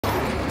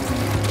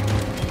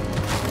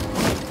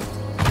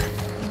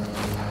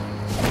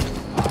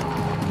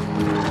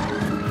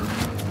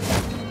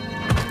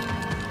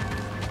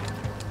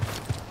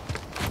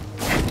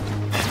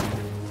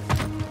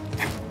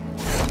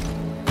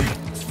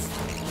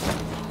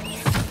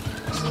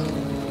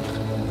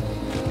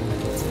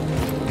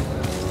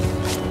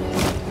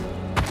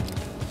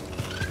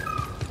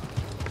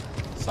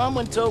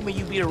Someone told me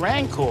you beat a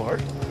Rancor.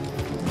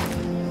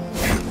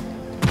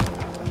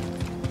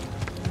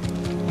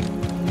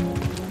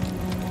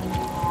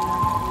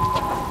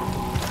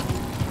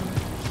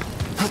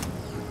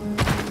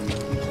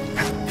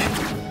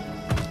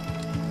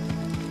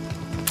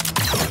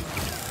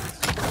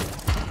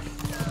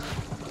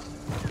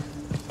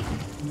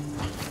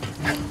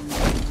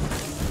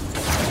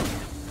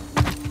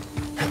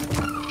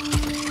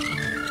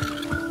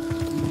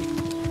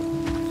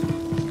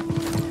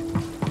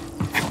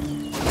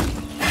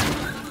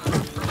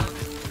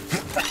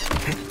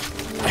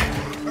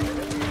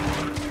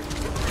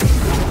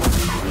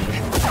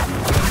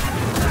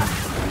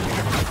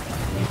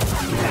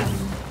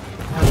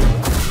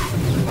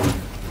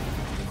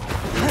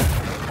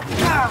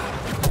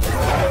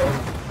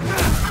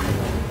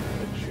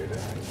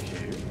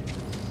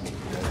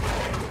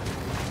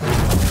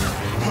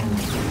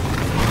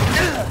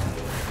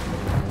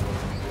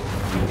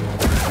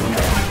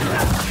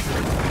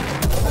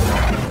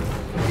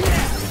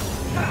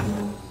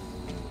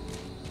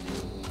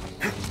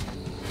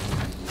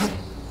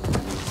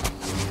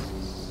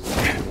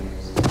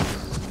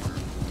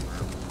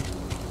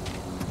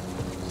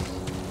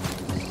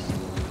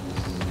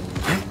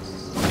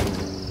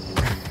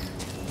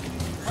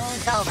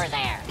 Over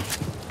there.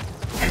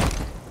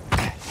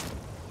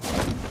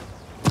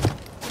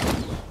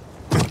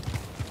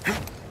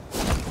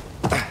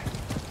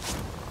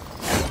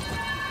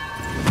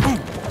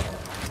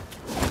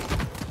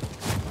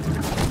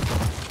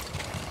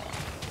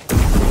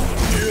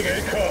 Here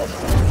they come.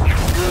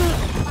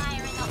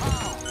 Fire in the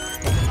hole.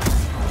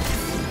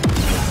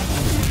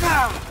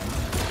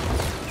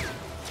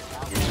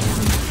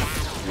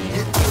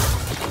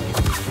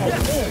 A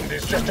wound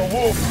is just a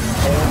wound.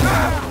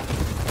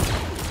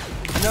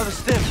 Another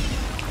stim.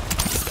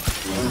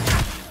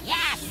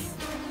 Yes!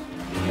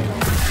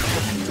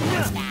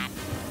 That.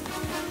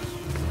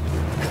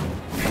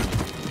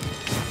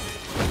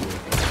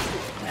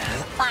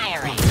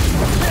 Firing.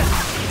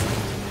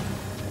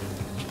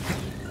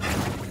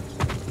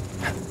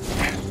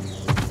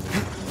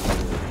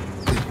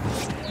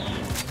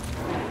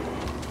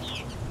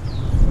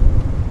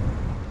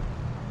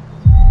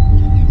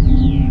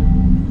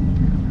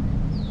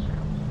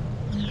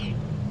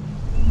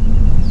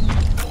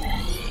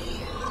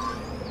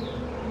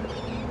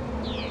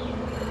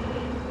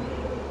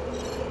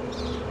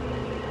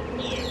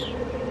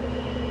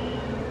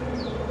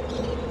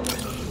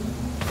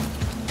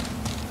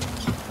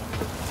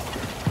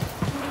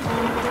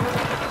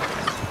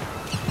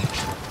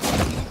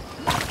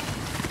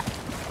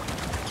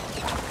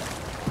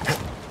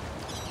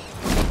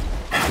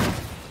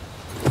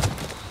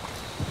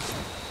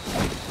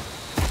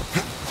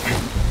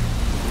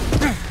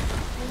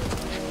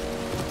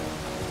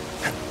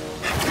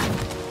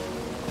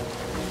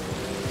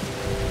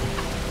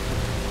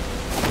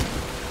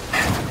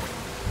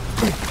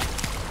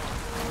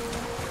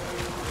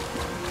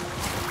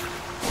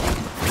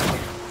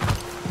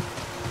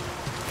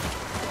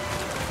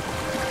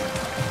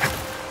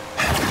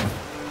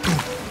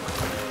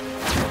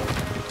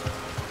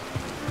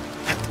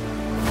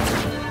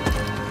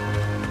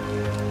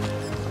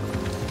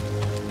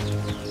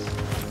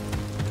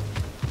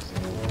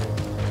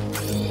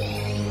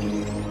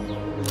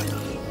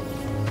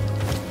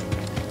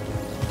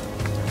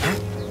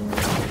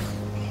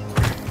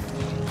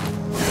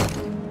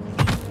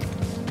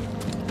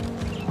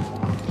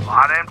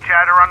 Lot of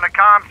chatter on the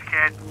comms,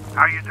 kid.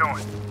 How you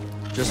doing?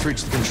 Just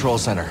reached the control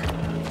center.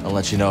 I'll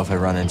let you know if I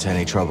run into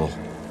any trouble.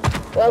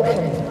 Welcome.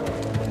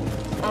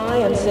 I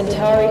am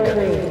Centauri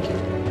Krieg,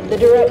 the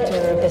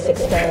director of this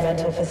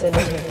experimental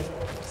facility.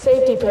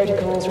 Safety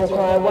protocols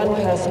require one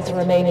person to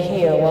remain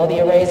here while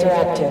the arrays are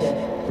active.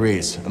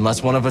 Breeze,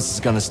 unless one of us is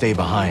gonna stay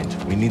behind,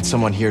 we need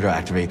someone here to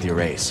activate the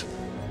arrays.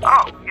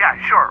 Oh, yeah,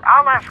 sure.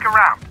 I'll ask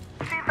around.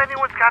 See if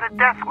anyone's got a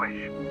death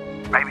wish.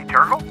 Maybe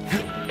Turtle?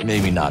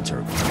 Maybe not,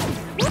 Turbo.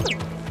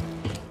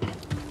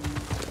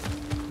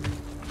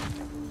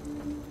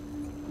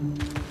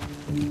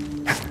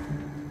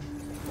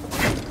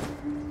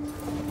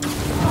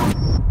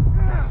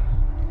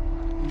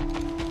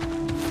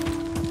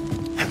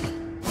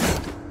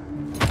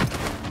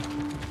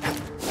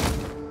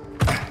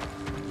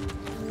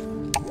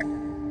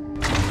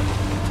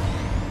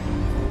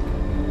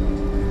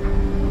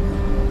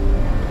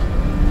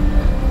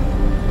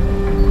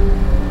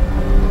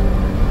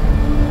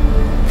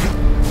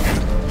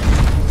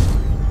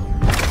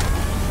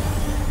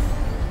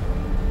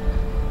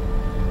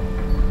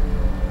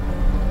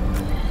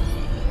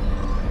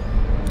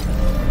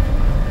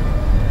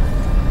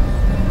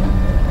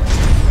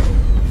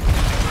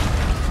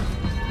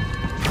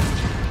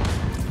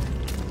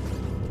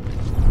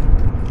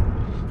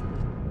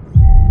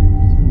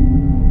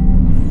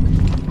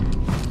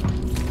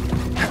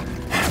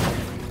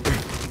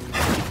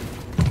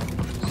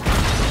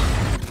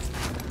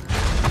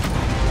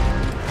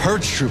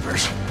 Purge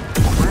troopers.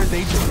 Where are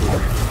they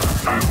doing?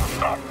 I will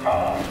not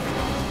fall.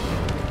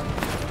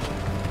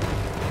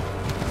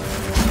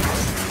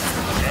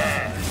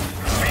 Yes,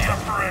 be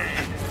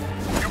afraid.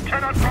 You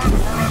cannot run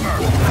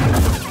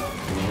forever.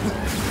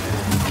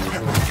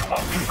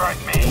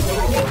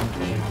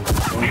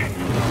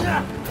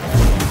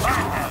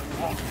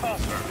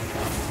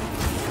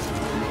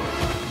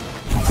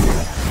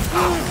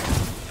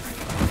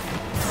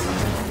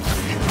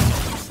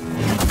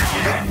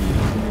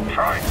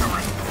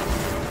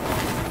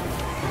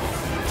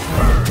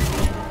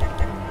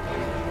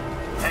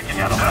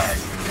 got a leg.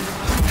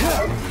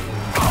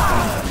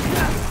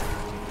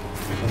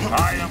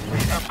 I am the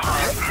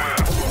Emperor's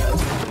will.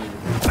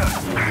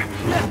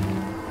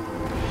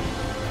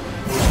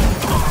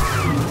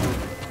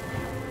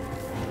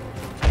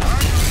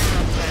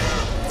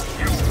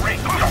 You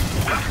ring don't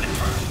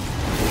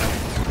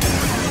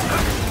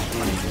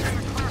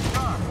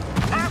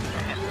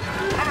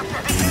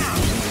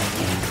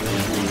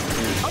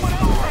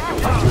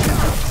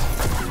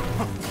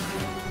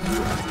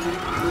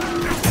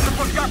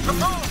got to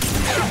move!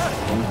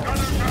 Gun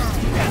her down!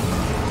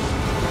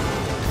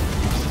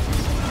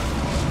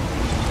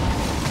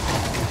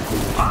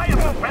 I am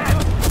the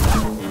best!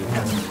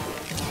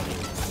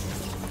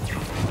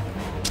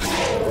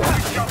 I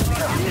shall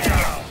run you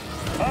down!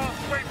 All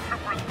slave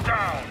troopers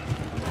down!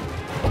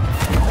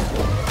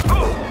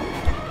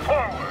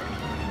 Forward!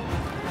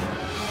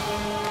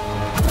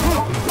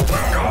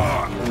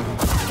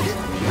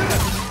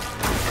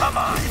 Come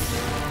on!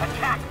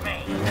 Attack me!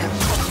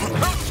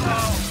 Too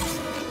slow!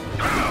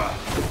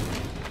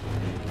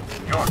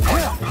 You're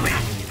going to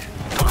bleed!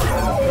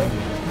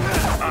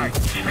 I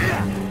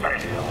can't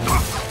fail!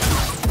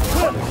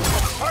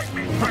 Fight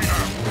me,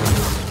 traitor!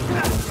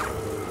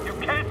 You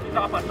can't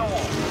stop us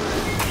all!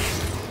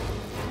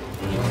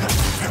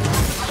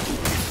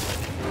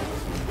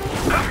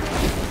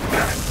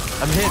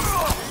 I'm hit.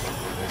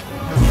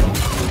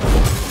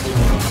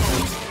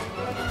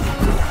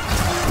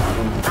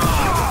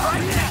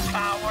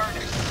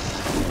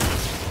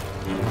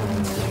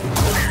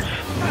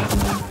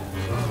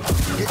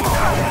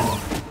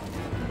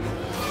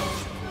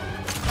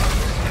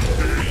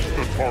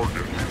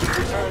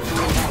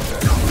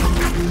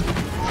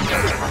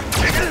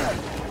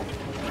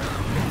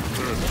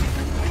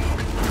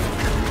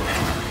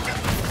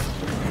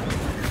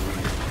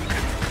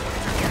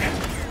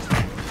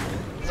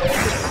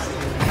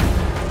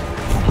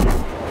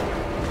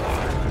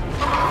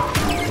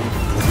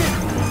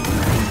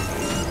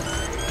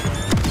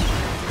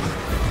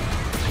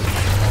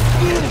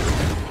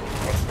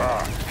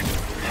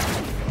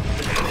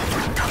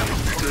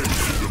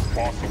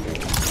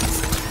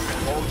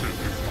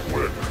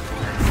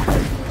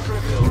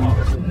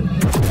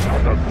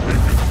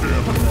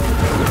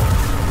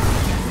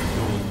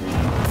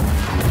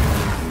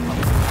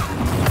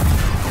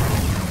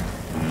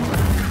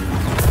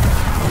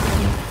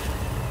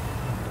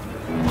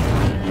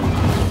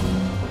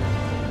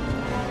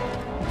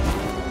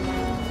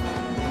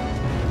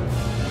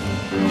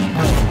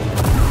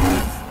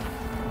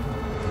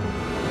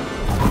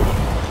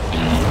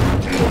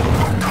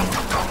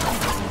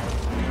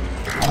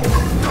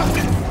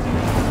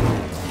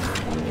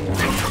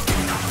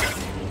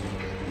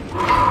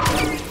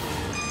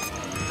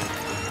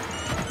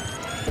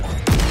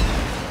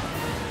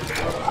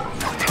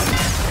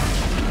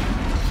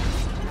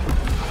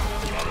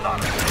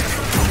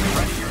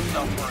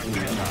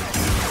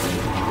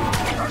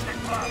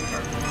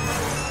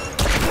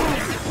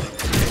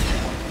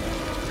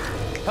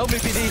 Help me,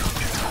 PD.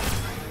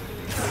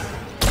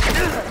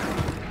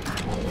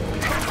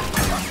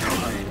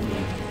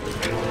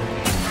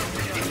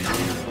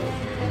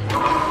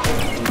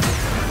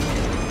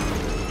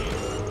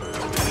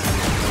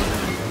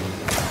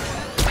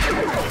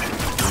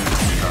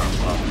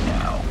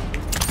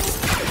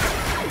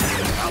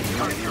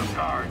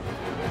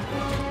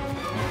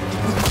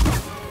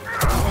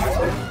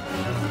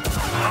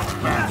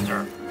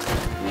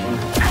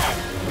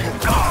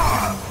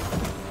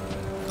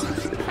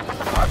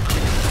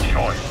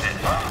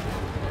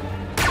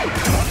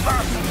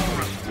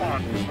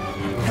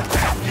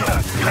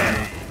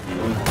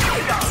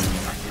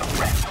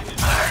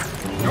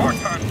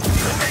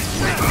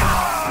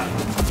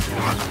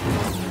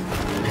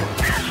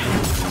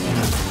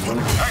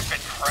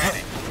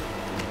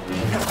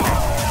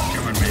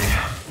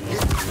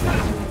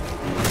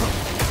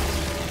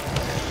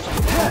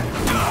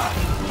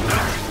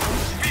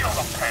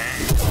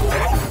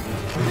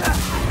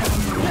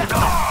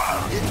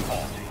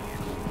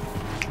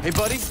 Hey,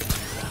 buddy.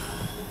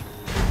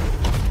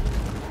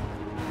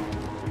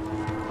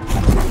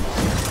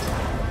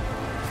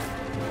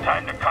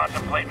 Time to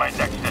contemplate my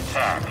next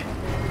attack.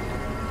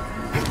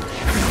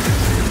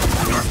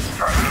 Your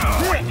strike is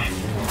weak.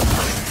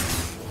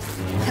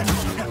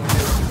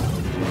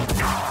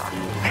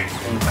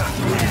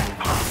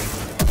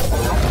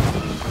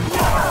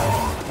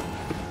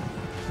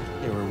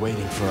 They were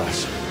waiting for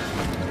us.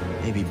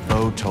 Maybe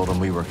Bo told them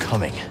we were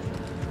coming.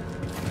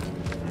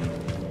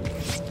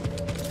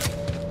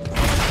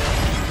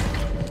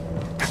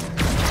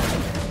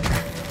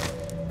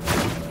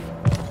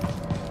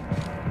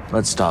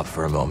 Let's stop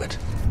for a moment.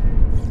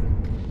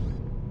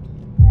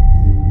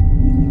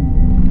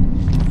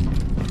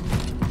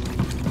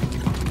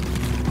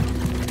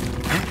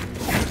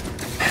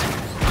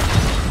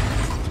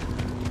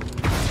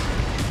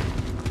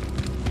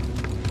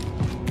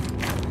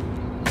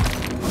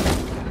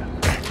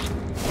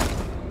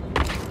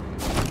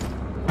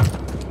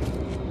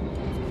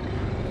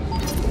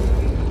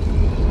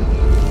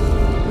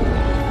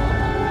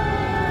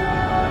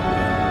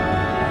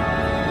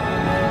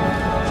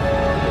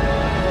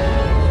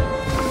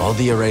 All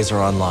the arrays are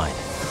online.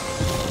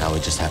 Now we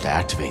just have to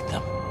activate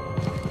them.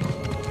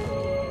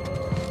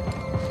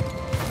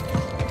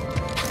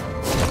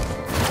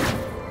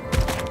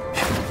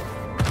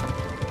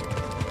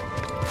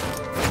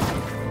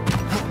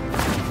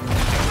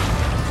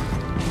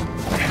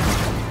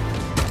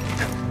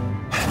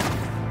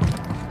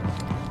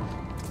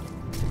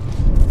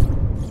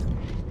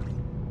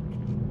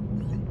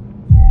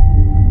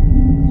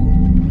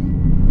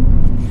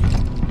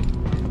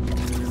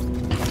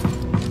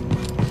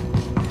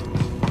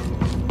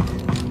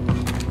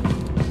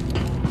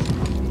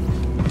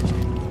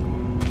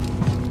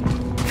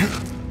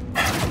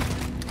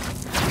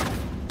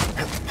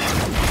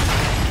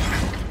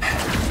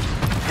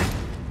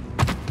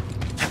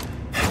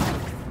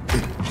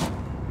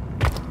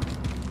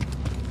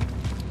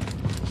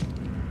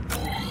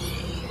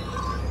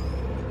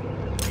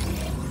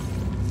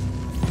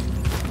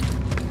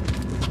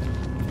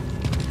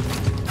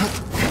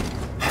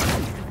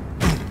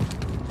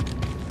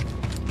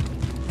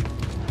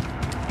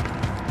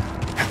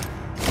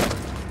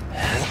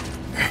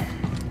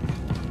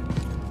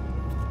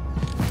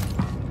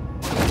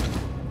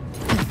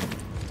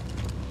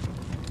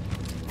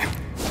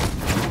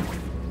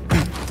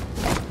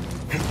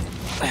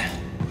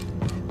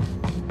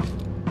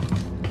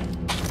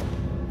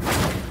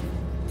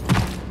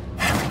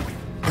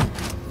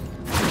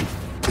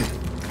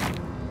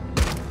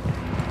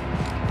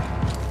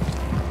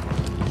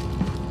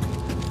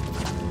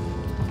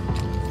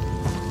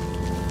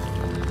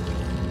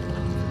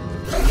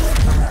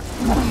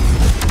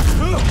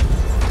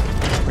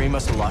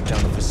 Must have locked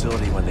down the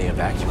facility when they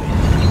evacuated.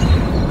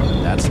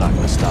 That's not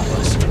going to stop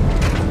us.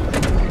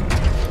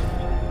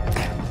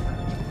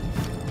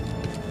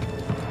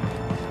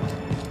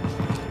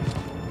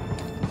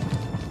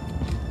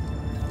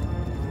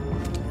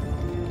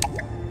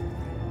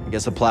 I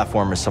guess the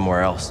platform is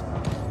somewhere else.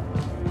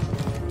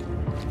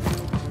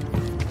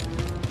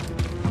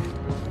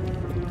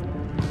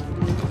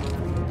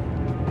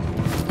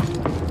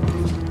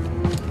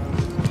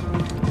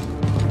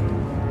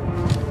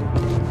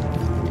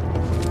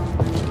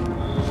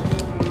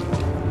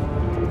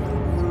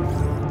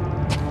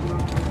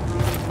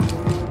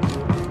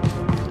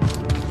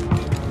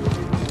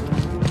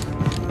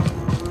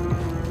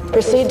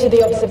 Proceed to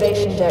the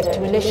observation deck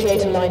to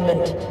initiate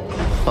alignment.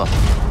 Huh.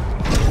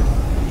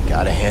 You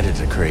gotta hand it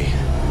to Kree.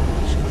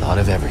 She thought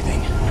of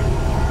everything.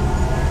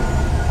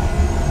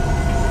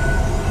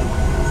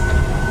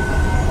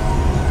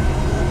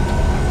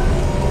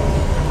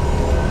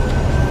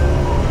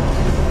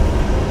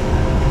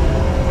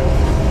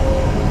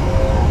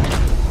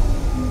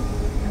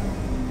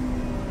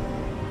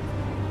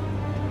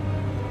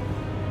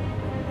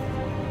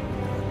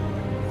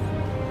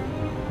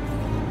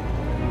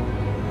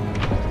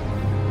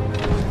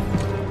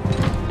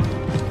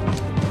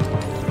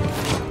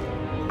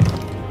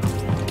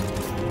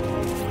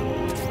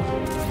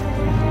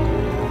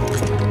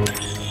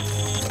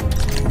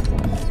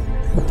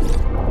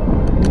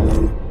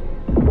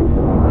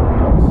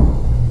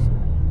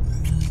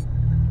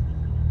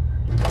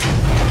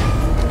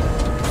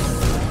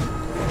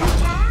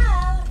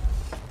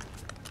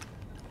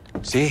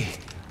 See,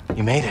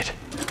 you made it.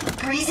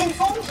 Breeze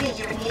informed me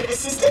you're in need of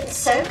assistance,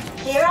 so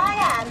here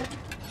I am.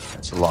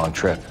 It's a long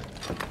trip.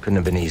 Couldn't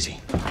have been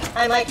easy.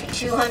 I might be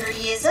 200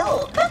 years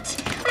old,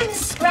 but I'm as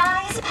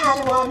spry as a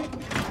Padawan.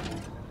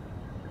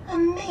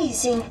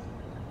 Amazing.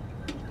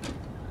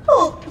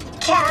 Oh,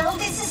 Cal,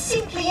 this is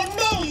simply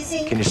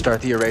amazing. Can you start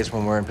the arrays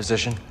when we're in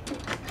position?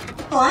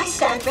 Oh, I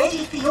stand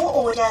ready for your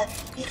order.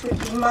 It would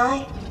be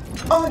my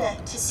honor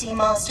to see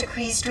Master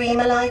Kree's dream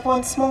alive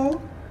once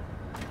more.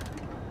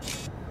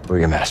 We're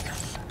your master.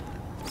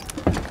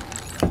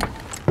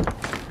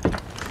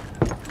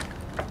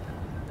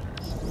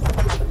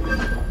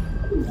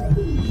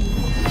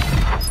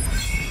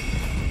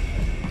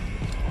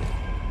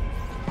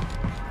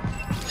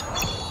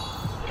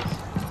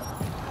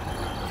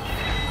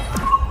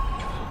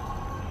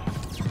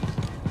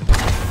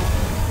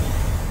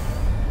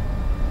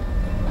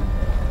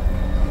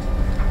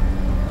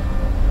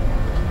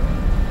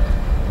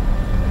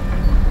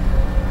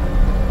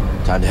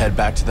 Time to head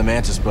back to the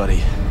Mantis,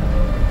 buddy.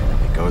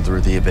 Go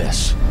through the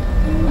abyss.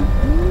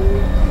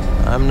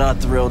 I'm not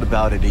thrilled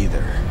about it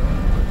either.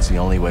 It's the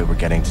only way we're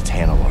getting to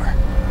Tanalorr.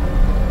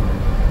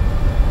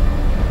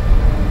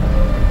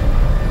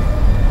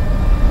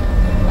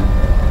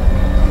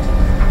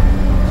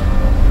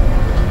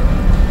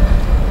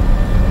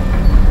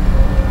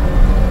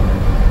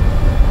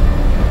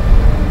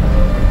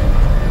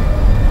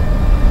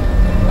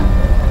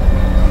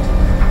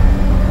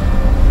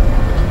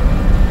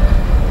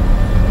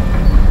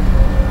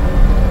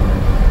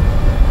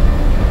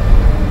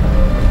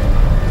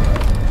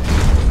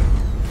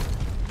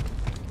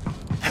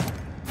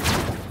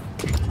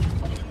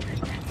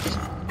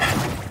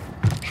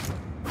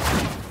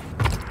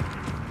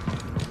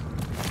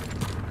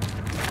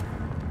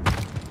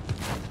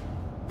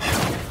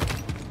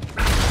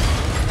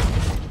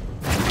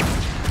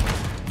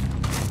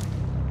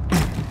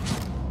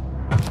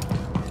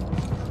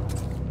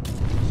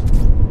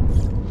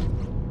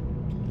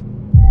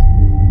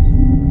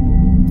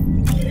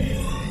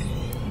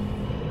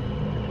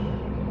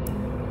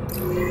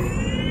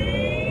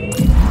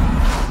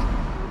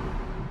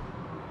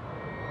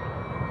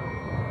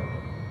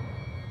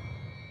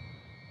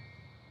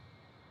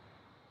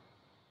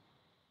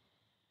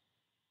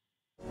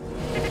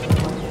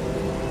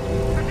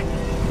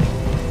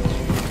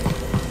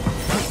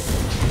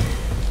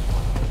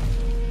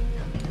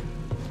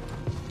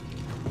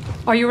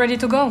 Are you ready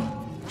to go?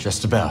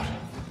 Just about.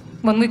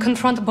 When we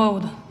confront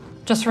Bode,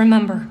 just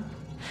remember,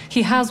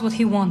 he has what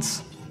he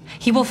wants.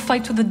 He will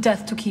fight to the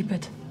death to keep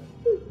it.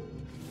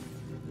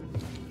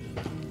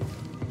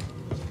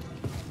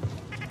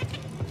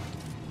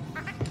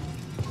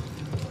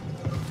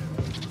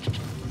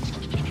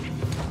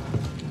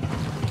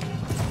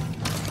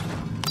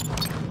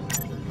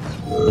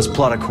 Let's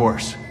plot a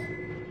course.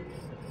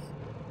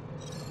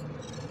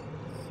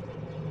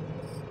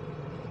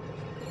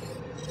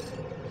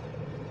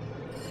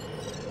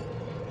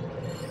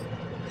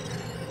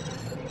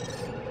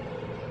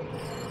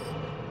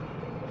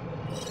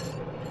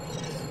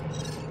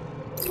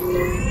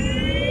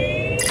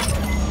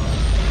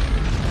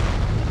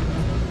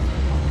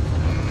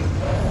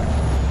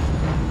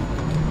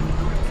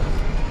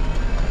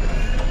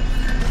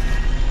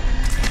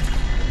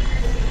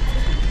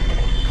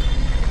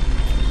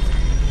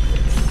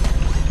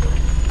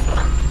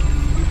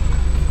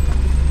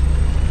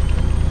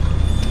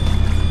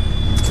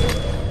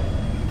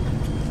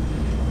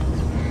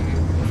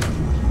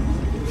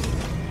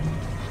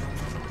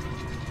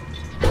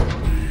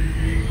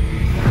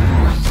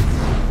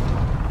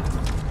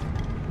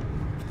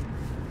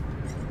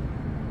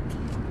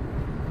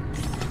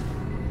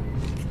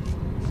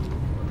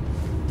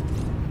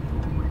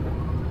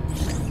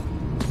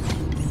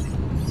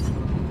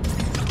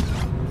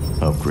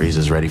 Hope Grease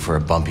is ready for a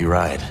bumpy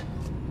ride.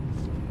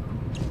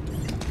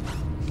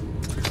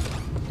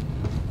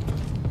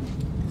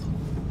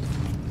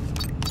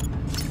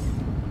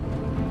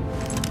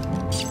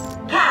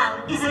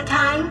 Cal, is it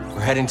time? We're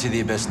heading to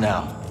the Abyss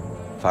now.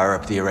 Fire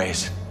up the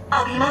arrays.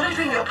 I'll be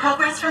monitoring your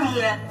progress from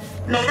here.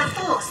 May the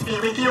Force be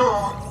with you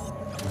all.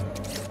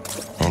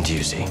 And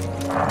you, Z.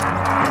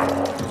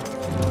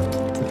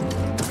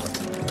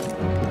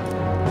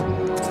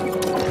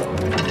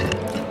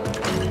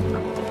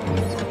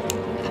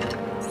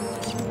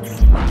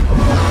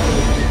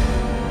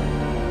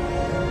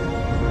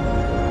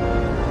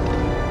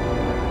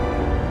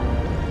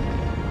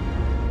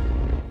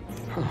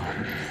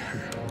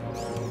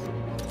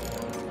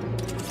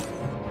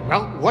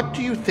 Well, what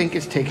do you think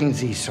is taking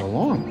Z so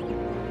long?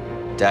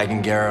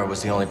 Dagengara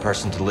was the only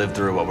person to live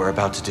through what we're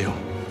about to do.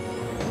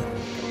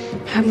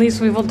 At least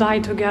we will die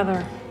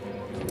together.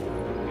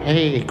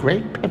 Hey,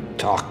 great pep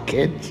talk,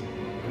 kids.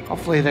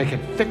 Hopefully they can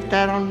fit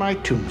that on my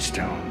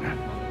tombstone.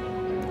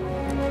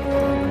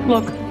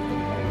 Look.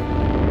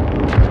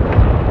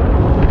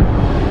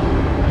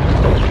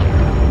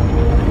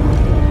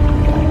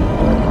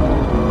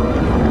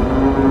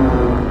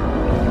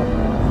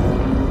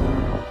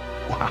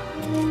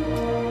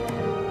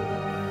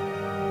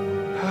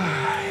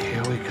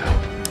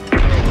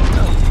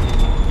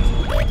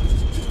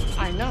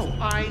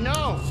 I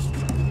know.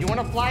 You want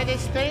to fly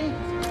this thing?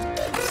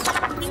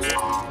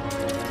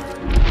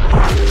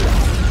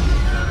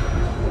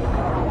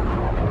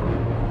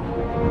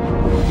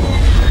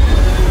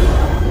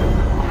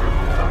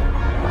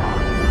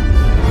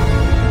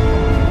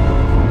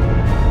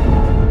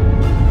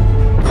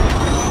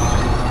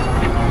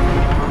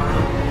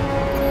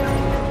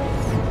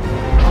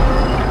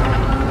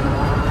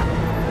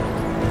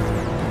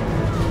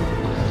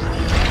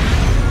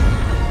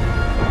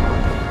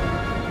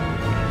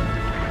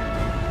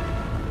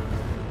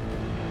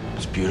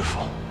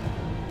 Beautiful.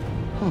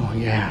 Oh,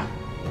 yeah.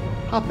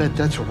 I'll bet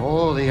that's what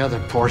all the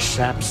other poor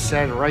saps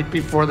said right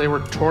before they were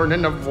torn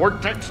into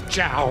Vortex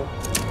Chow.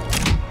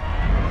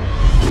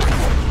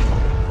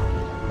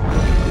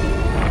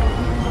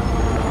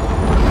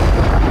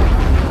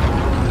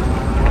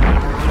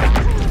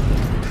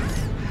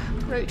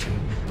 Great.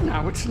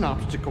 Now it's an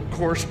obstacle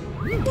course.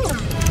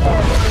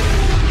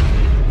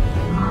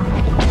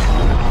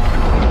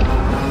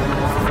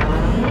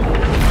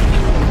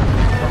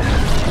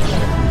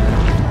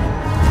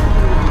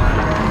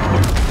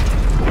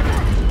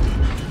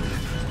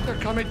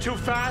 Coming too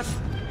fast?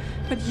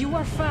 But you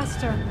are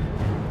faster.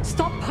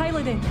 Stop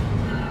piloting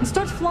and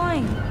start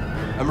flying.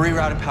 I'm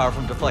rerouting power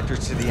from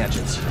deflectors to the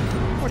engines.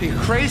 What are you,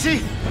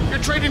 crazy? You're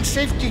trading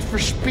safety for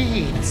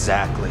speed.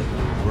 Exactly.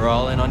 We're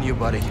all in on you,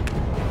 buddy.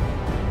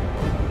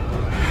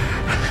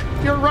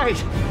 You're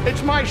right.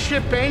 It's my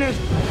ship, ain't it?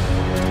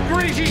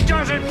 Greasy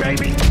does it,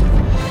 baby!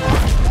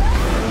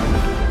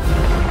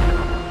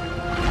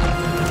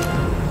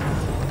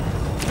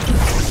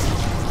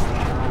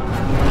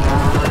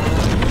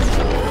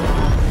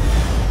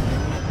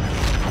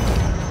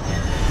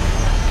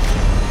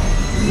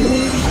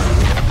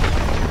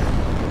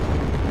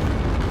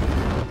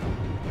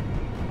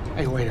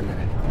 Hey, wait a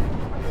minute.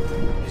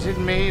 Is it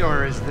me,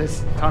 or is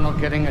this tunnel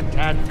getting a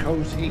tad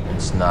cozy?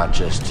 It's not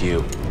just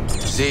you.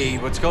 Z,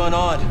 what's going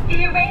on?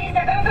 The arrays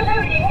are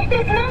overloading.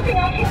 There's nothing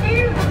I can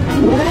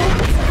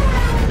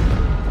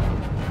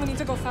do. We need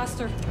to go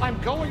faster. I'm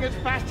going as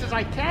fast as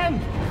I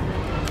can.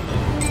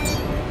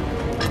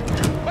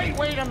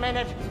 Wait a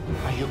minute.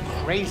 Are you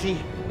crazy?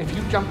 If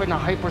you jump into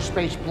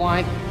hyperspace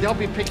blind, they'll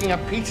be picking up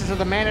pieces of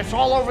the Mantis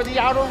all over the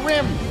outer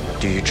rim.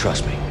 Do you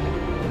trust me?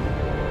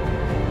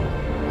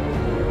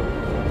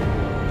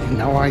 You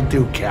know I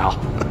do, Cal.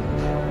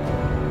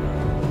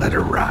 Let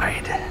her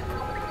ride.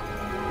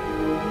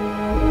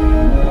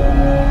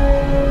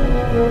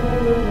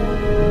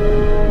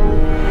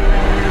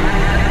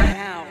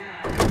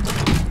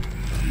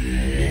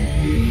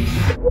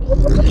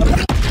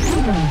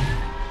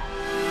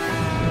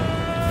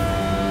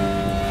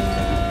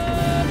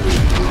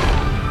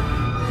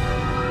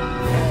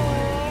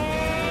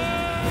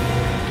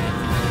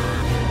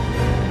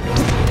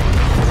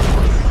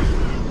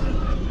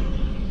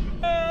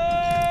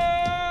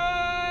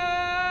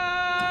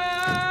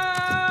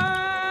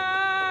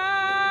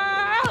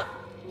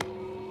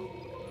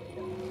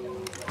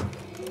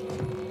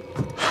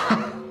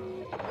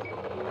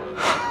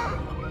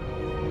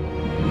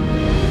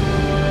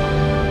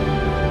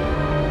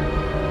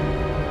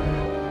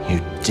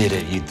 did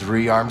it, you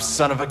three-armed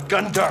son of a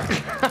gun-dart!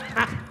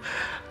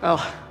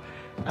 Well,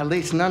 at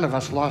least none of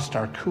us lost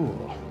our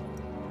cool.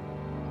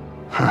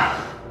 Huh.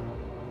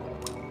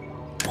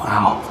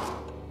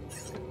 Wow.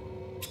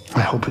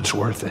 I hope it's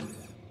worth it.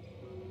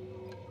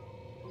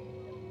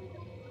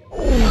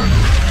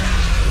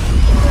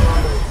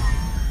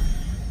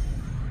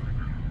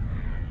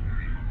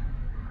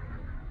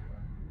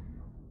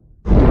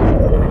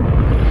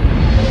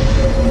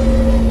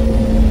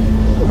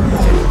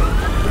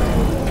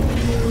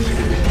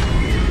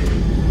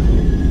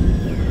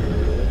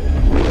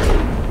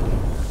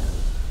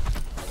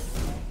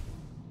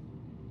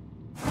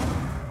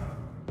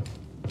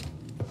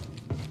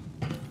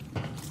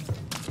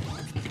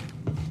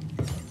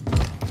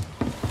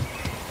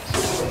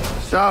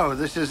 So,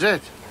 this is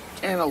it.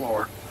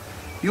 Tanalore.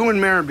 You and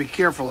Maren be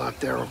careful out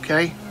there,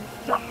 okay?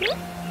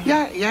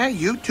 Yeah,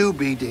 you too,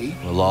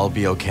 BD. We'll all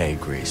be okay,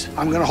 Grease.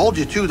 I'm gonna hold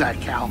you to that,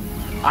 Cal.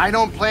 I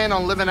don't plan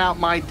on living out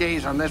my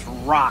days on this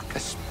rock,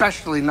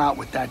 especially not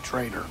with that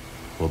traitor.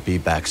 We'll be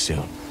back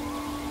soon.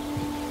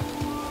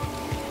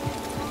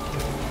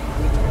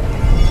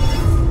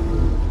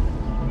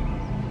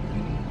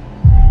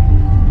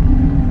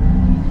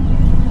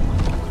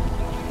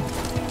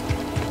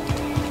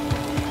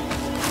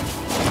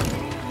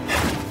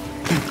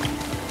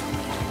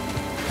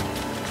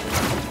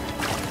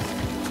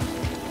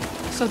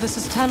 So this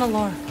is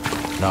Tanalore.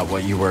 Not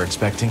what you were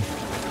expecting?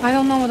 I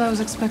don't know what I was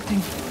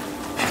expecting.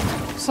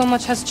 So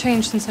much has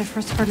changed since I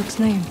first heard its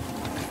name.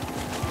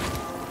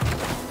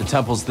 The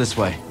temple's this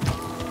way.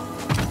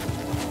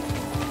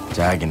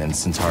 Dagon and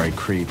Centauri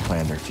Creed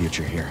planned their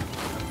future here.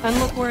 And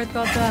look where it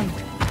got them.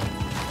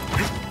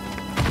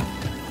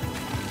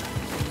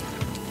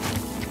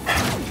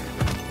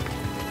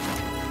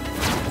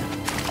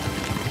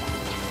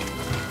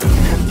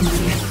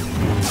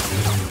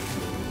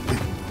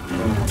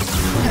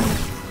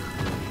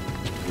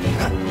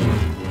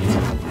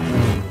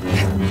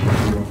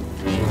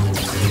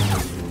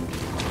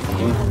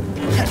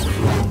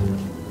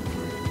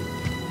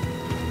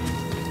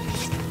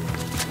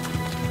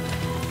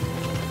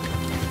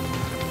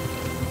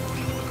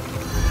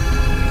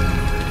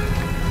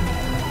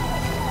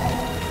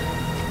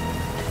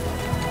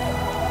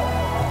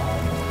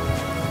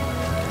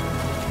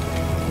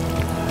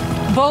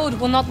 Bode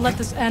will not let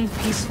this end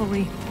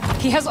peacefully.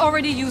 He has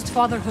already used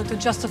fatherhood to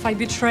justify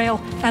betrayal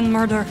and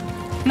murder.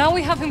 Now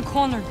we have him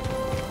cornered,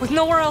 with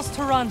nowhere else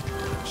to run.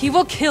 He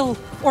will kill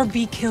or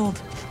be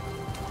killed.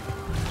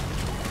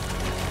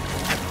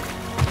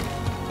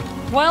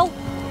 Well,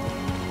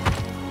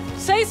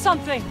 say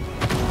something!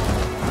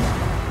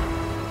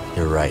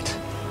 You're right.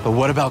 But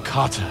what about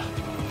Kata?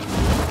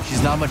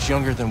 She's not much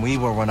younger than we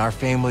were when our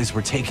families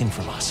were taken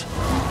from us.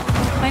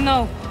 I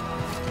know.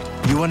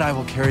 You and I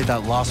will carry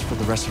that loss for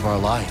the rest of our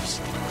lives.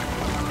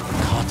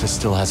 Kata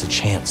still has a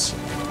chance.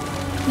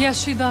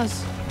 Yes, she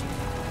does.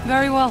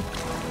 Very well.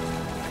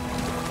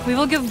 We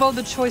will give Bode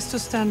the choice to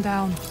stand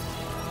down.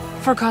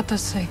 For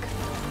Kata's sake.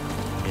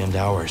 And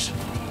ours.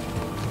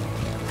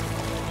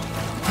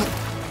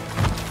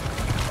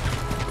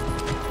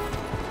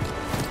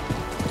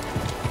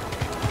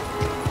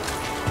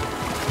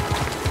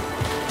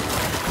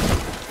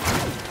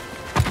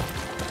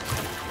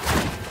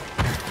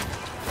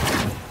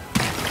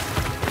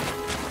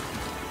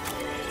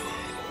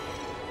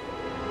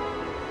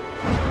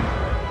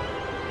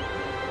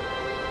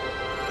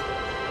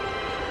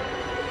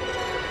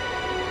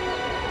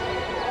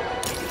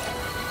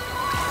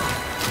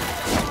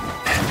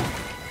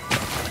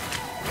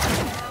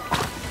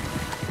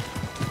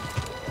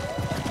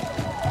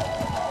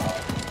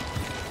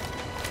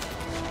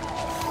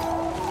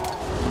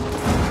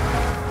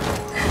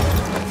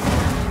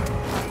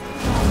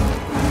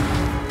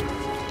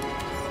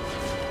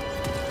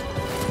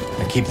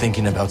 I keep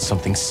thinking about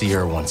something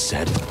Seer once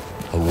said.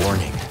 A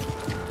warning.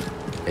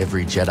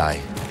 Every Jedi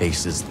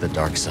faces the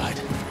dark side.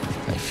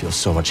 I feel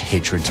so much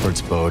hatred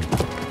towards Bode.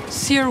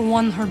 Seer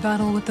won her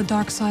battle with the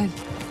dark side.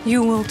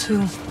 You will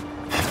too.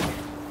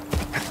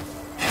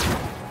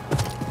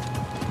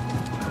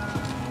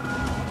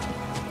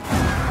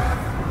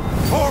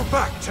 Fall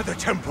back to the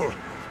temple.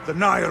 The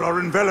Nile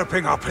are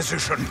enveloping our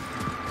position.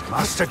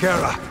 Master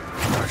Gera,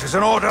 that is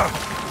an order.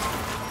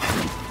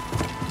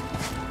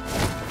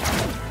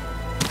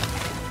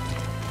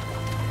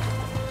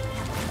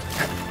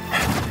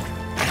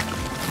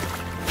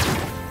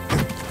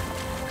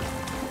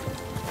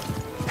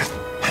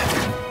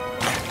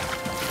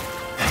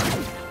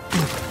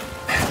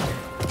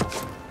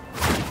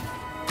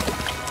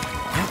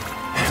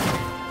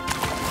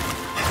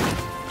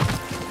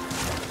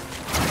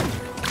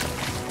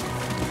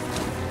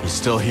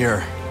 Still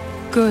here.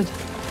 Good.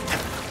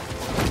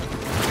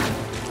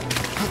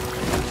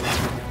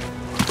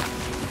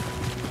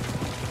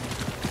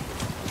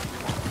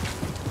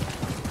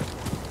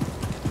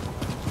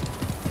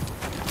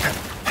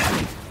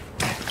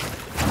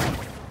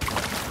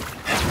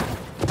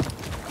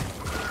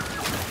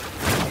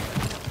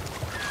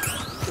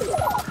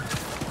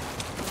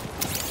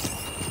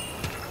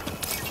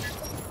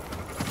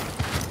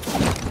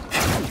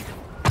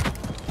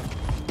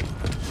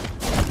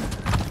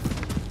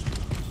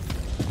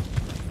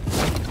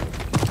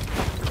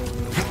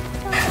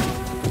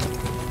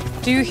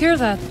 Do you hear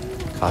that?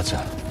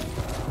 Katja.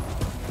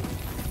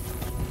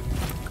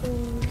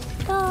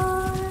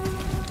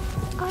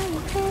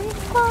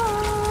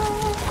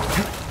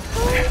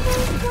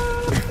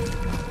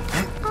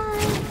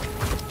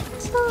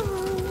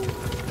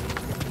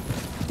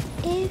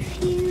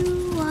 If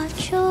you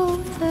watch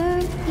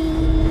over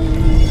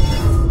me,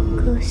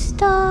 go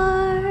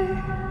star,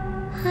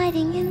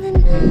 hiding in the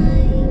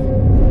night.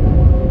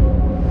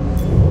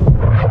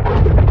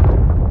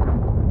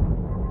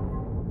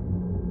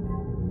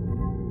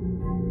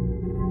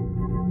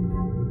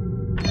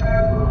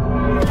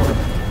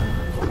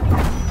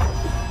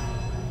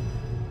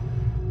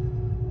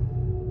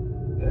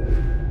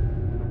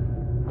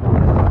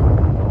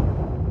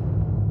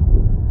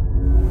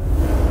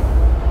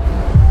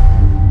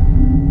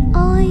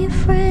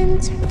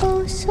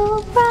 Oh,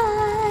 so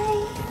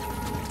bright.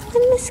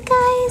 When the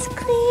sky is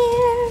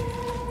clear,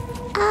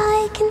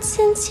 I can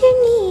sense you're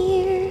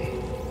near.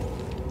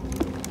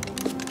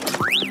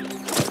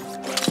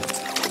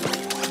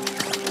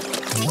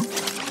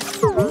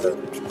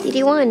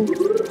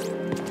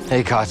 DD1.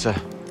 Hey, Katja.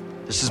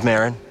 This is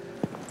Marin.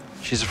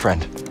 She's a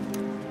friend.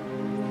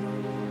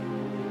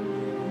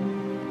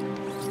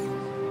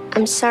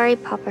 I'm sorry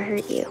Papa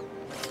hurt you.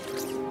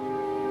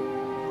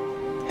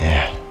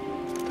 Yeah.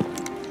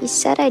 He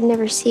said I'd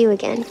never see you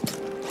again.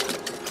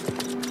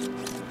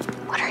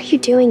 What are you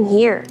doing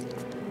here?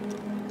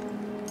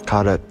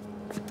 Katja,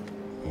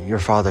 your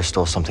father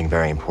stole something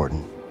very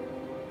important.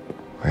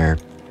 We're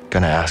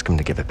gonna ask him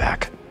to give it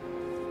back.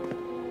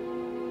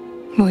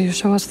 Will you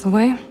show us the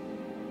way?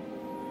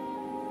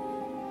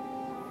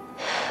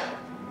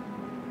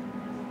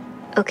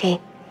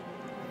 Okay.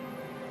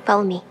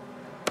 Follow me.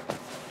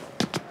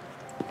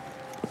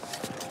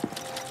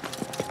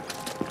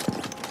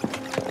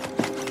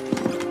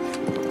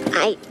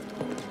 I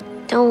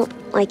don't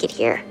like it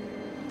here.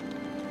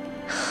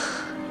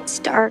 It's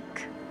dark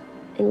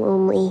and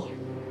lonely.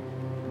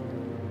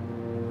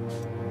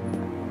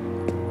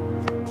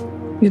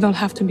 You don't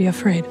have to be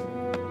afraid.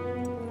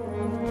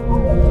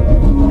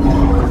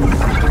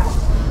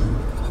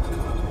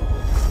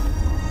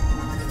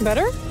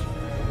 Better?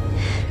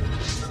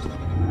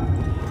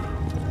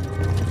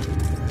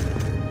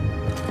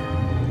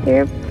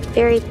 You're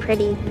very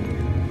pretty.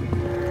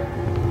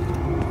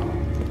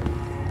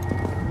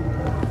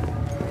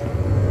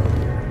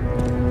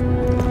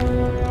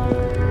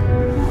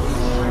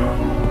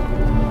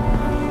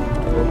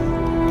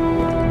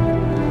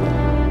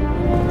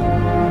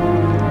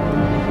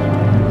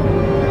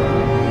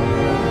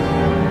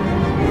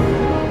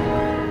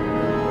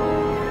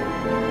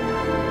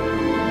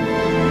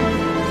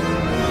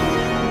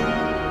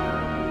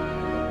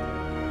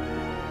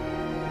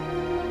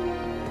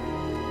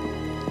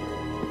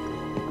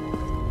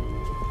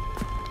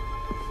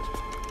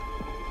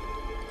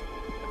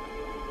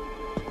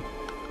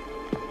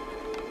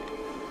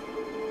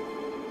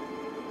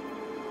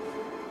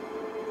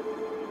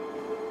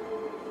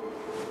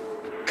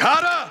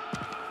 Kata!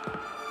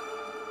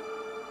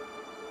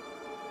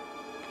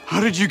 How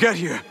did you get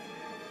here?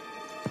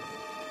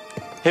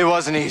 It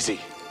wasn't easy.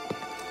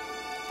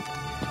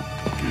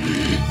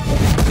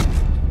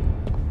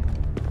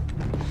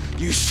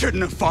 You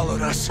shouldn't have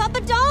followed us.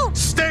 Papa, don't!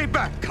 Stay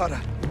back, Kata.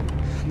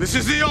 This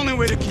is the only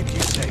way to keep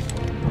you safe.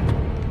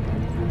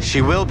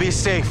 She will be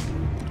safe.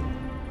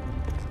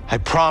 I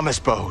promise,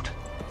 Bode.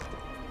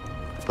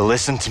 But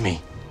listen to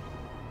me.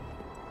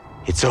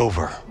 It's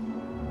over.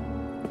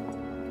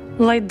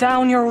 Lay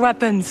down your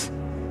weapons.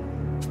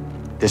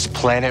 This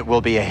planet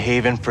will be a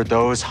haven for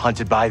those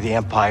hunted by the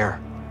Empire,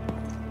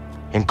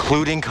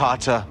 including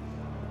Kata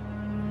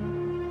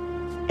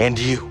and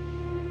you.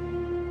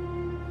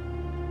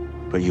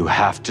 But you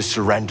have to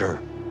surrender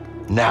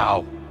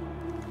now.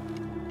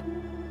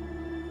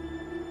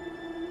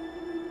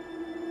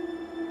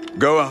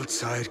 Go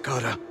outside,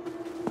 Kata.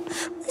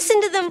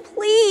 Listen to them,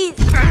 please!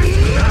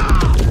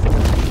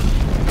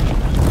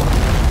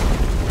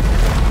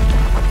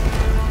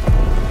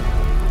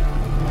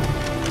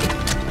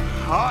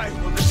 I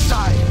will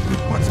decide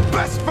what's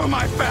best for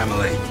my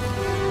family.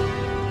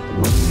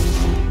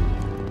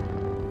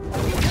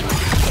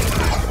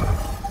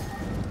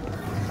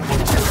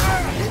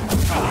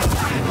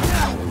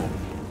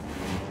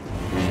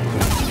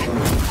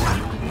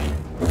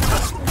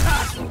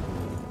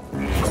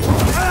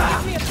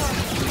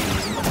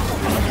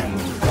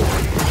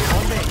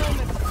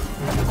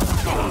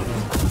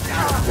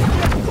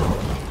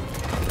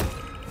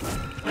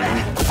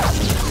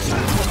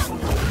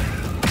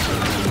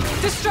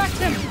 Distract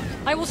him!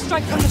 I will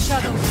strike from the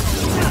shadows.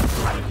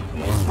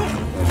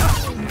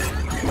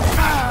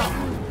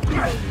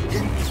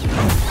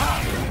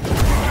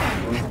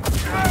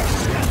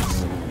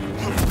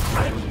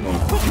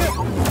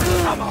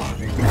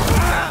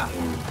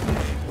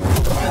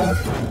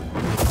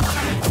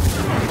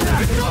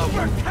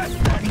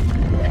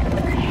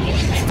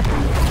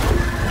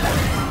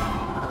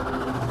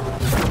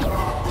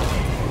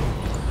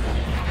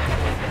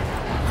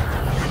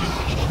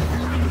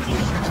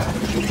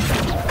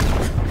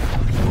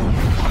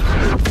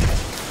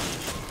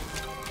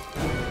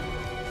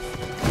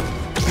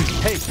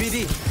 Hey,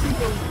 BD.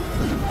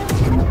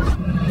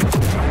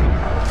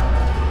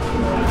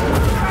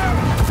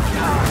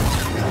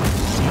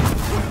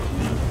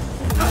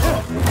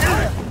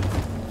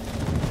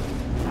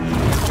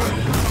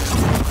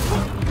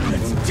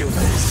 Let's do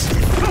this.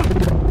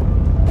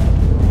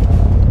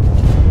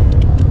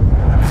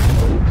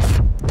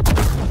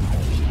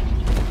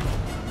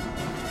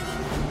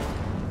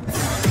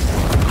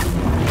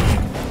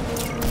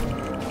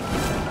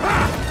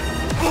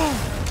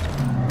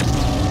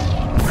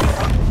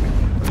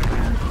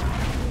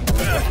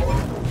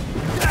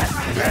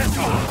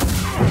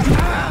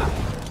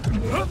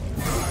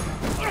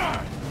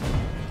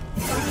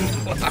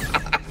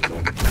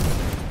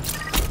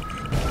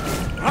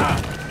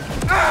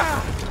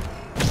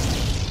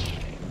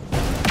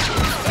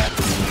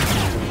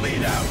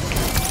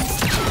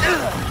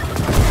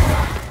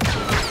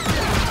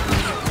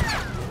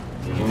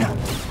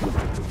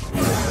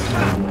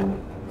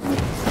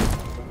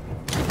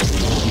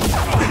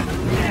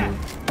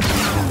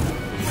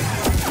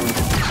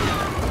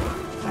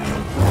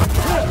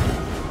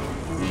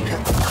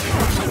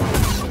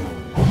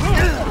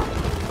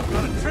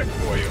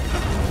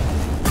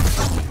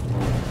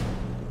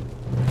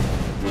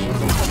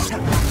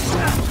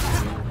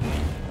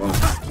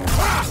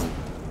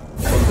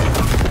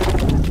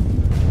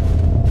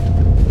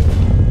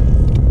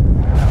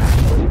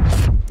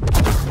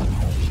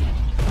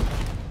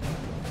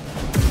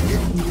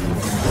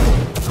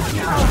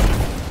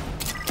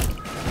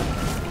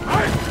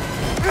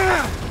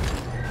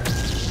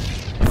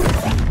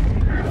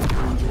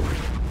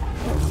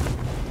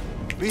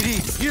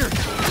 BD, here!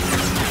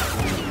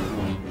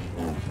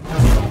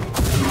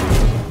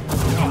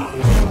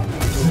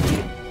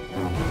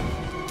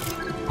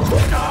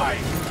 Die!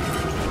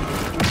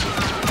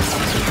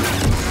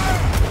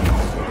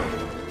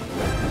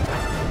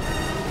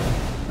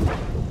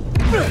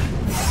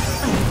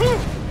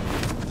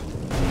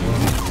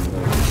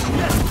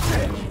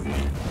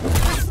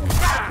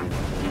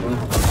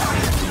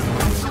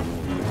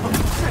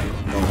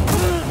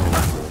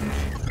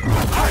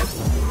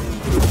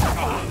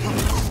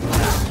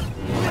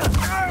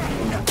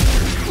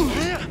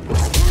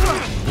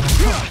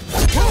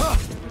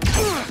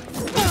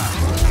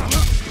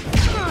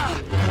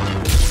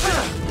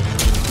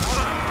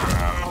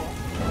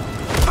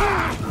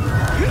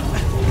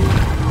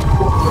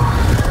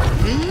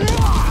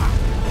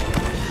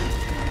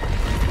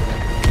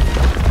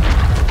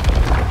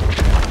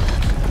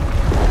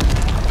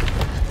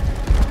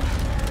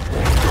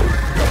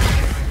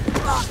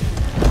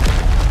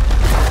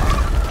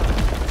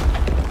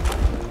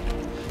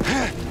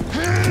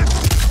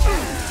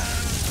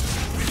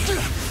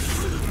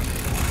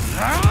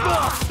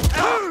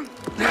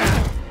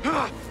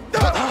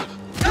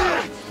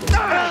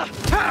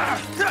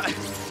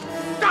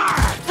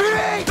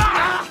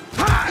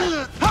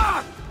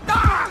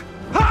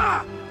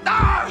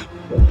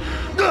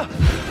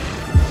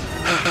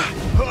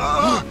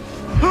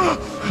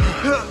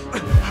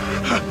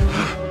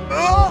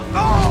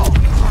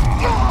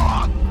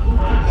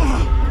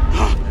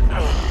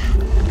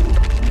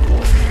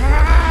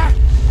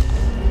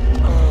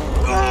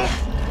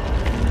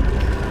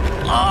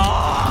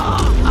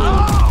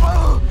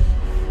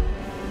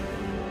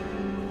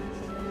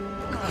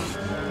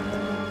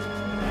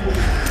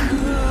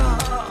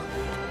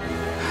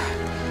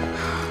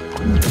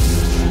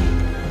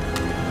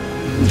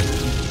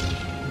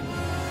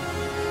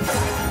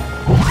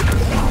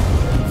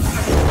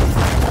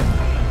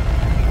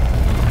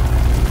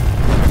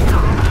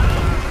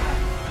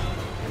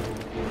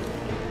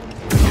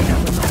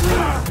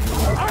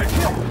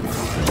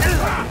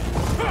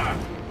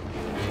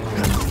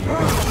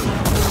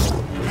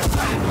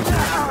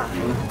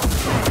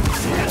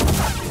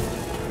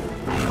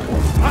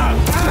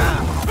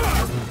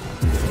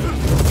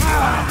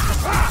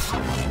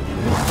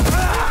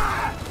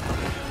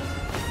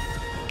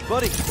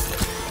 Buddy!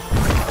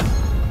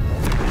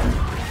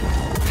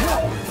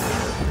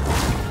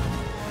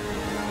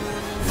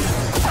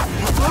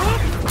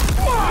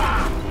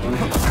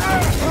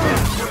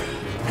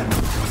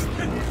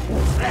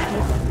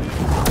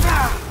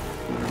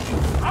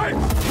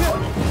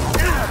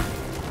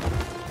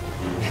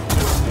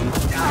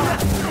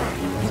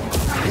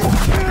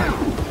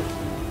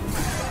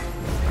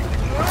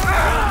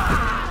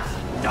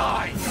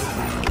 Die!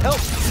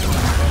 Help!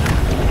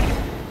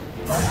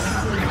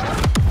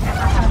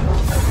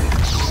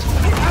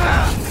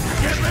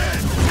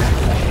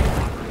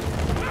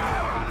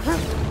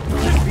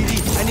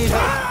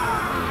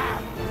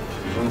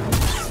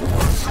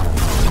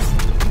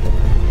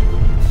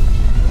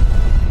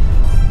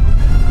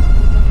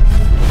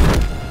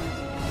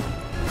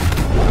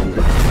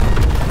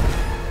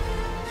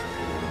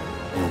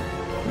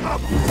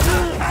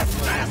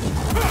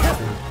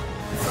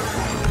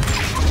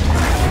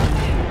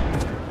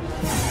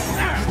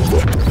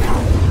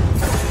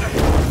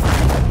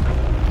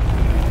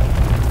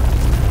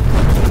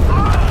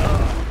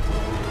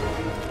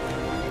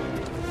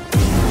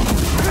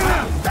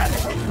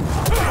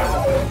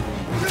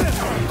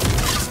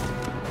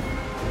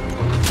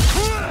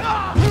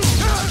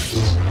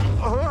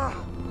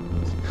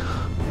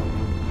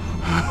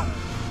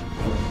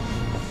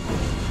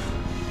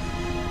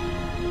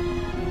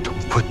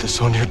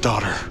 on your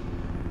daughter.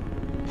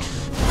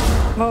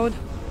 Bode,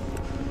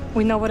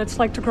 we know what it's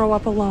like to grow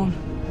up alone.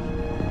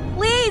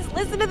 Please,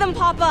 listen to them,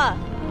 Papa!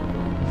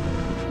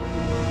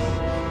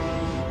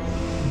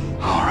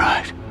 All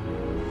right.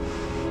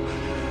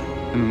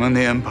 And when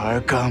the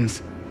Empire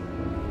comes,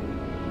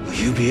 will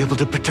you be able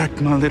to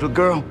protect my little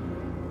girl?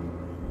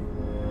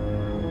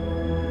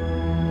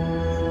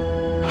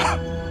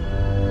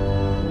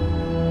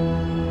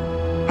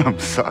 I'm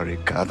sorry,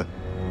 Kada.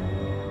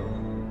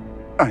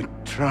 I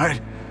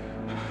tried.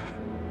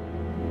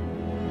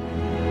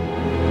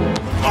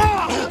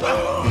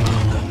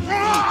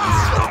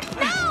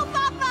 No,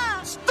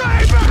 Papa!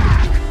 Stay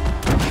back!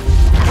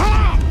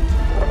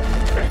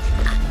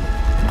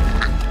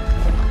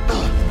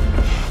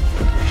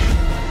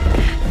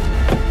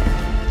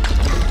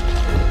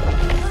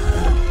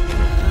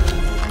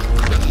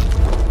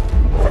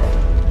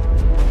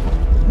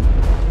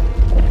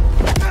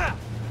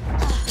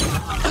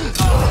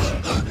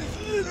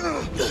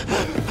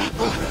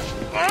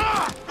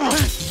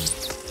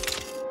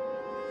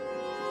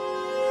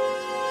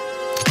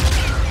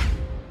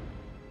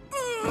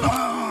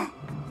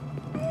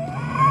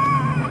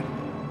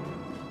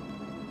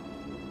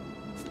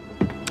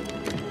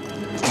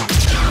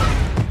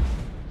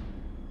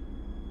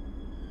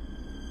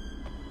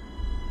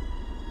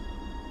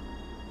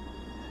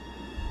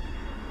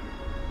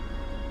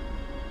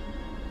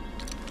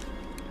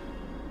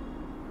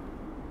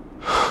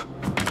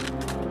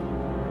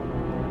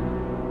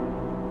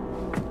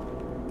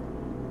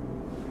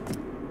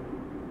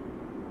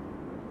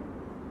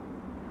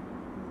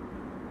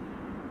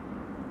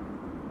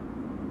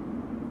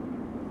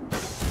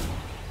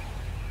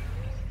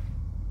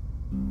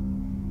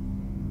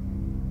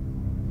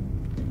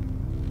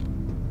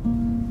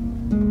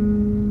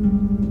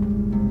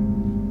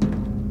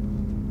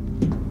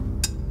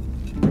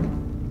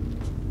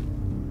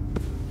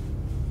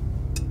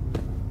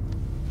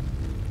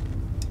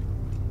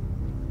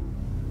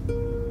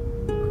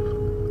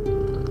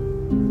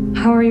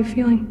 How are you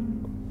feeling?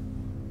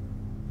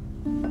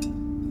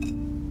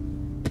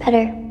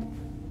 Better.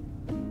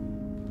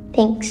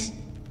 Thanks.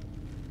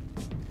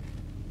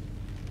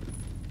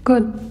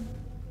 Good.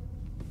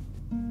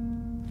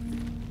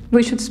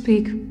 We should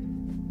speak.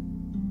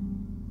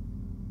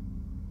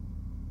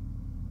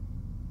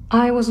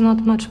 I was not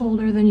much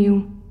older than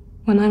you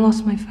when I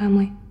lost my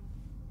family.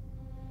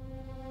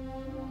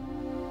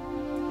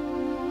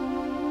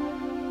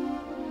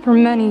 For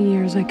many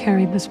years I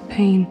carried this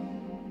pain.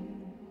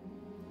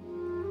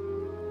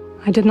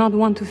 I did not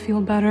want to feel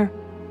better.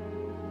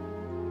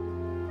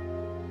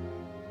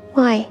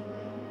 Why?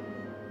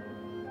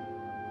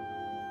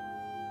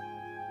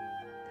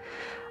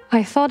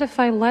 I thought if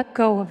I let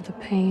go of the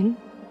pain,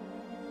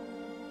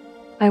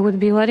 I would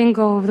be letting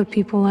go of the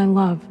people I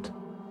loved.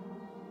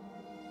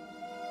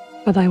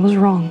 But I was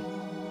wrong.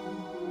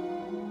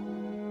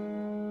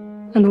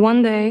 And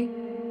one day,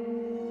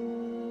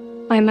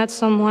 I met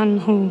someone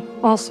who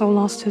also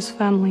lost his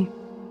family.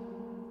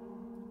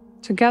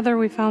 Together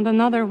we found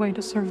another way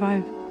to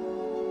survive.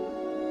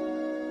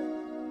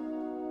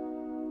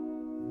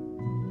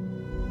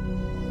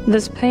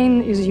 This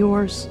pain is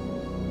yours.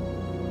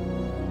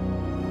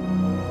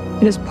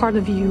 It is part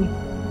of you.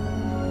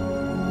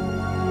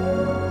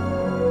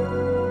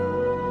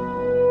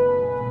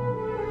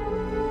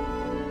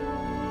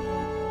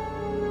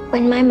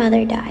 When my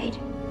mother died,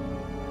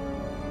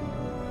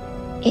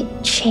 it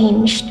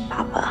changed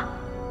Papa.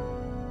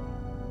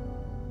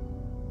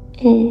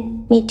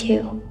 And me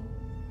too,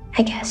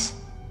 I guess.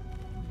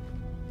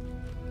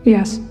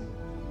 Yes.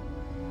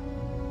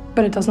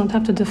 But it does not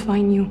have to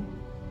define you.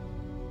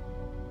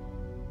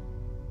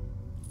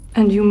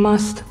 And you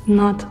must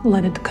not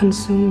let it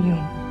consume you.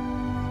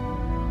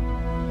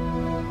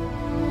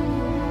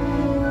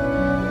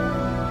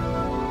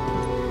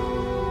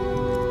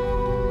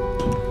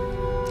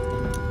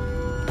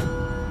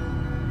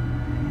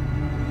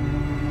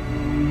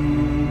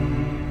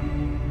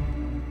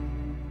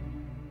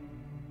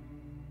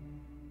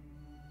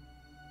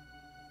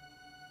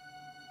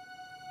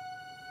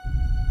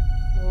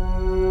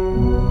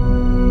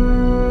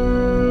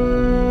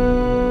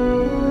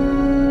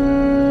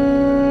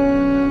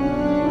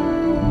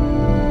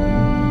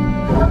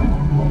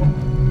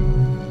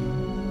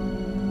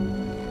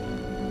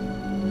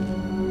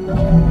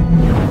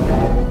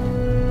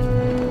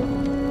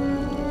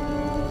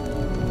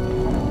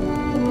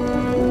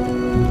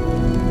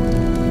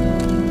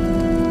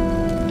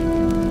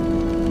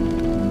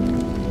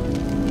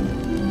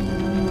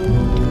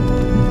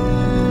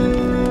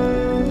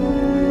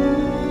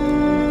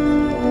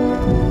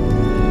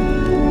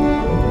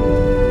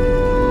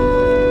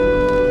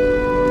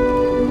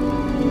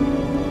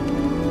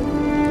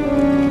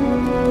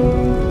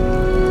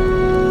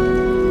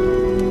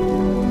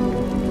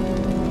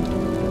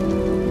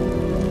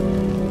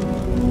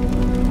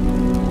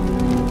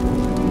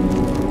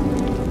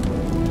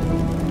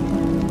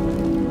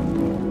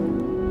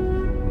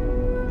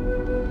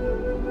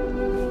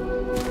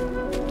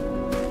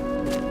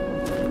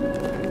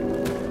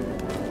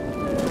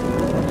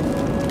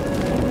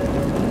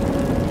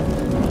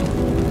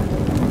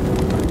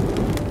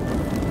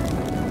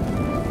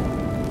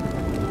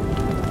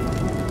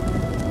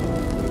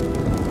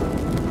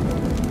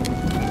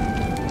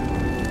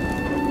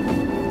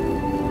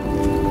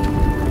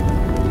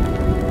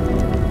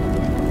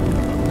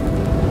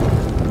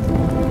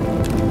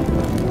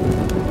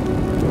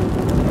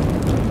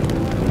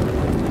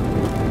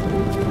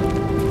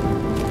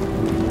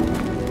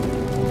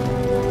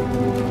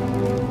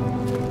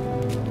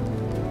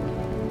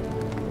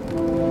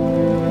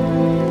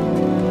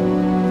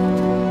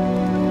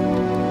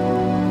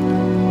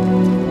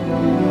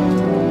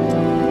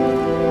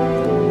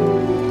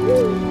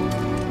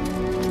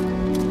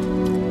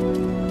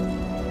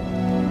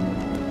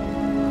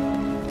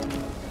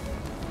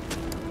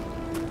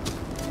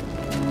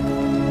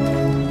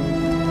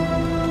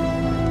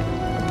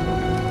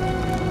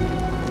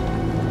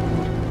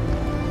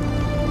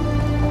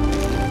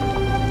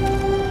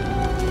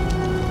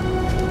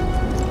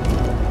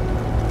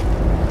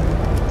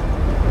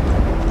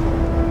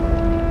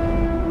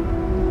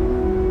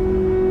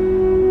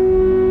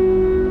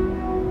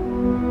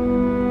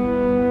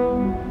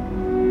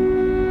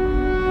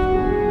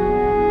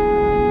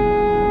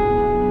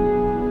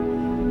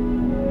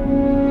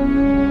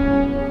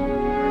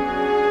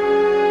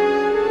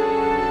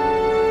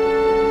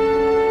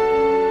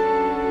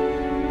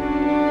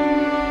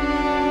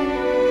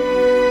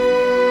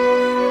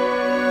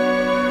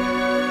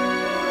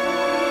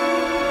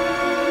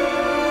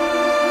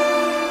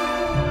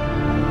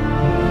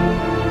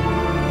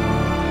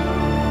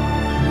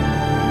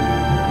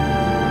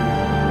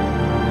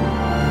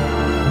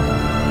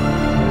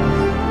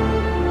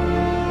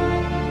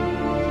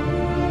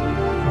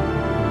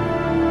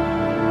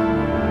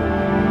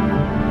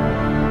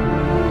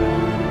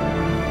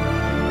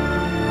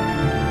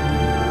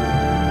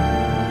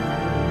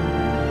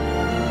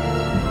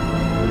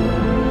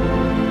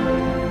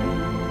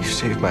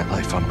 saved my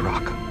life on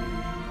Brock.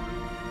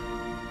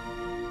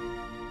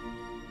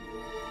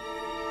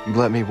 You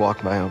let me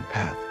walk my own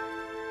path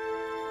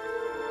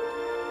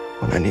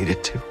when I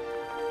needed to.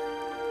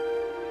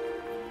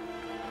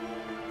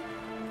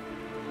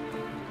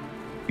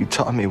 You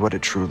taught me what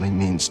it truly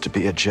means to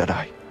be a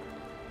Jedi.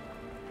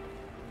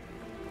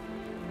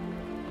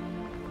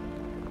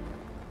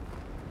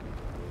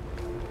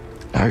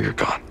 Now you're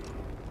gone.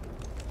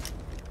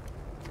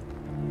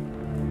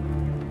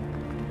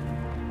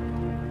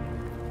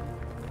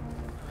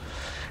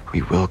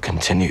 We will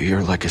continue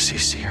your legacy,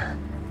 Seer.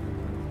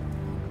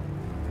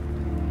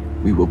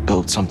 We will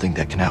build something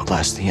that can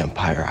outlast the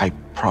Empire. I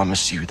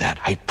promise you that.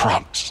 I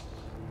promise.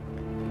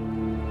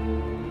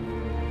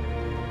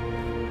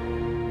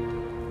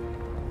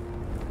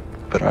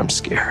 But I'm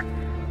scared.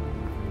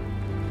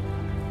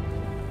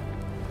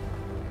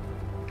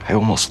 I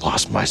almost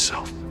lost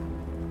myself.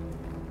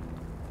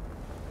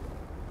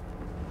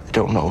 I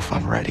don't know if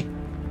I'm ready.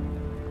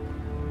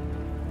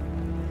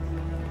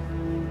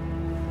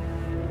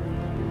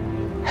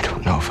 I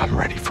don't know if I'm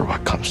ready for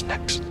what comes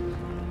next.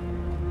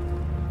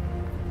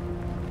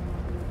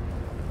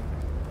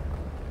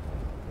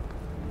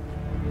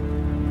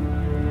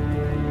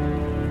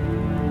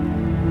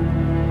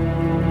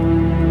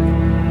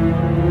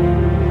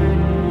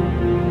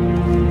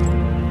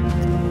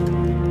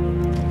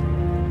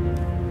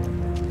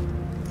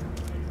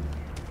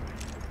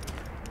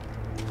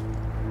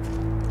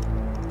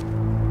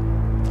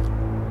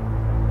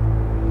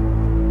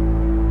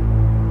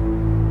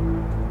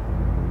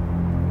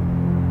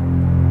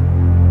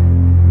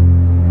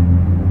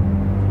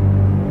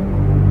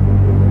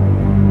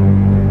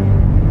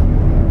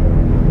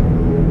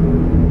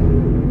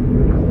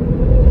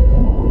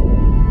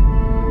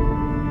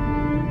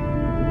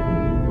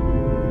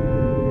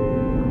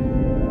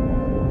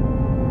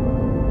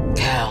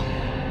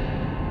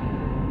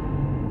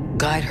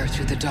 Guide her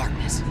through the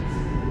darkness.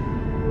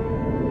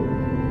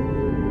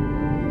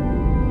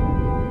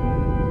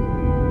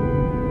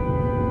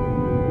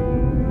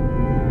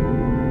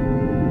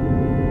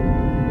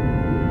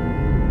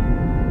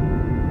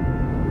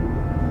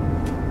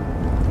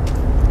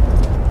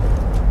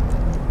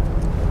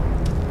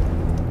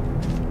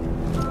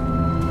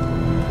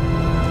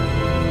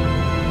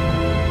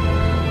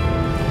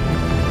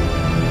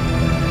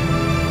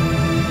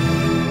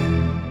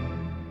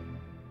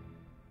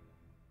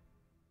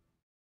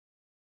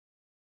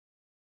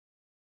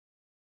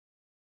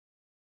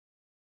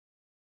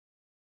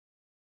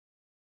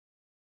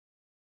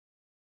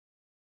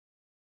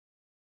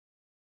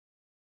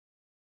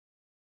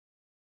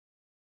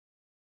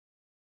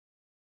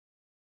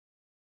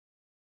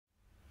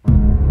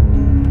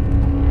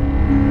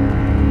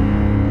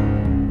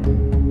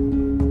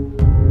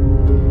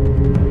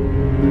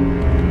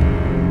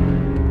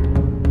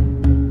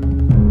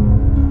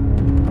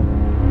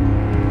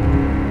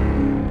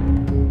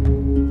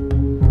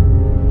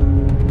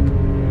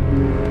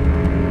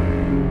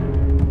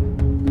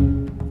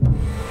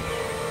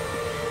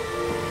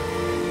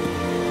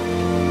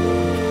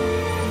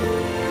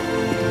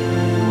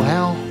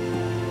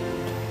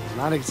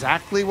 Not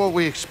exactly what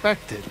we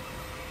expected.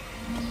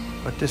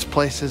 But this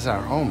place is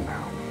our home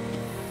now.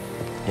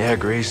 Yeah,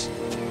 Grease.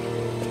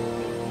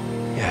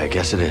 Yeah, I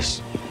guess it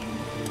is.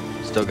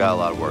 Still got a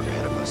lot of work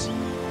ahead of us.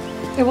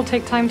 It will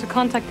take time to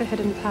contact the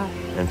hidden path.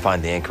 And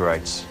find the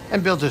anchorites.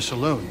 And build a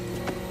saloon.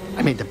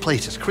 I mean, the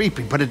place is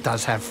creepy, but it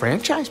does have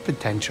franchise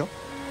potential.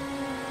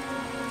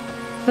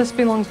 This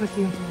belongs with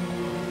you.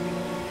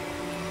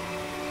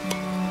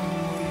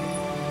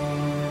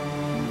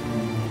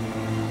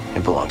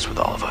 It belongs with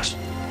all of us.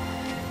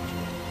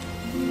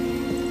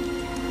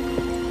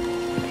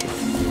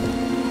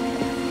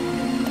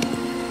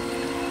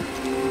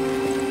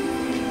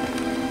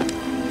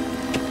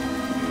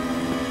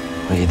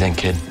 What do you think,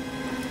 kid?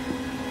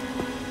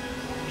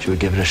 Should we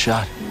give it a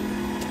shot?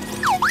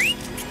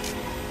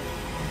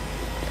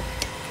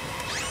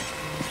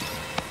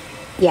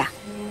 Yeah.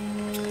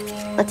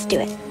 Let's do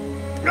it.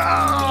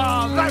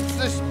 Ah, that's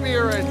the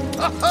spirit.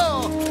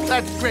 Oh,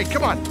 that's great.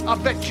 Come on, I'll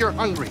bet you're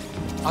hungry.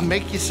 I'll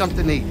make you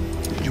something to eat.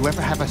 Did you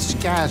ever have a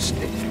scaz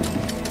stick?